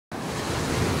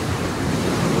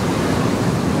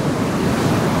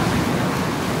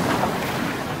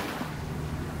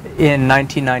In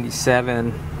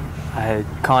 1997, I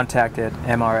contacted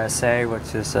MRSA,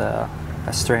 which is a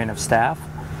strain of staph.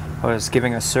 I was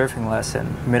giving a surfing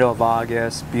lesson, middle of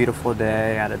August, beautiful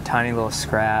day, I had a tiny little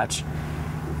scratch,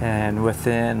 and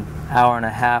within an hour and a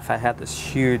half I had this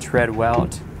huge red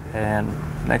welt, and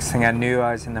next thing I knew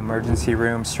I was in the emergency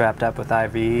room strapped up with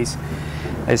IVs.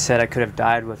 They said I could have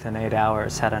died within 8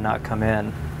 hours had I not come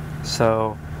in.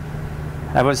 So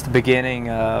that was the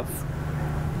beginning of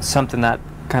something that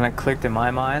kind of clicked in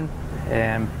my mind,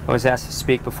 and I was asked to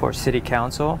speak before City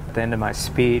Council. At the end of my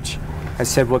speech, I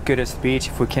said, what good is the beach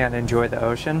if we can't enjoy the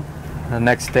ocean? And the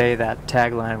next day that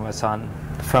tagline was on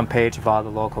the front page of all the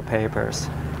local papers.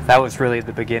 That was really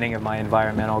the beginning of my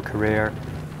environmental career.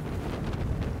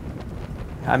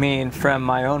 I mean, from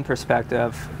my own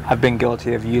perspective, I've been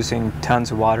guilty of using tons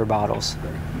of water bottles,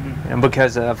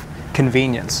 because of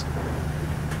convenience.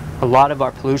 A lot of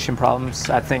our pollution problems,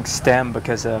 I think, stem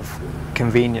because of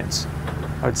convenience.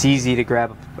 It's easy to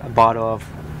grab a bottle of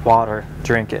water,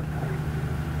 drink it.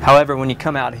 However, when you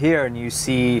come out here and you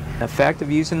see the effect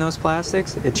of using those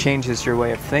plastics, it changes your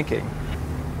way of thinking.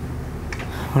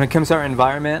 When it comes to our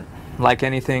environment, like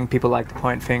anything, people like to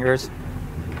point fingers.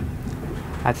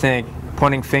 I think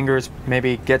pointing fingers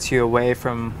maybe gets you away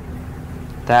from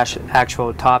the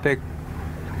actual topic,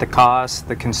 the cause,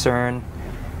 the concern,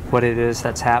 what it is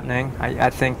that's happening. I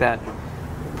think that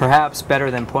perhaps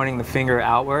better than pointing the finger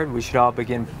outward, we should all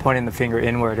begin pointing the finger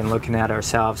inward and looking at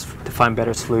ourselves to find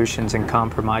better solutions and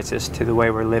compromises to the way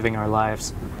we're living our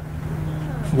lives.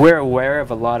 We're aware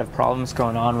of a lot of problems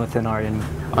going on within our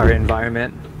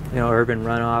environment, urban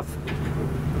runoff,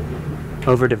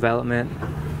 overdevelopment,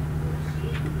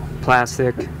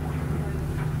 plastic.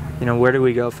 Where do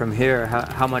we go from here?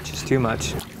 How much is too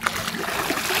much?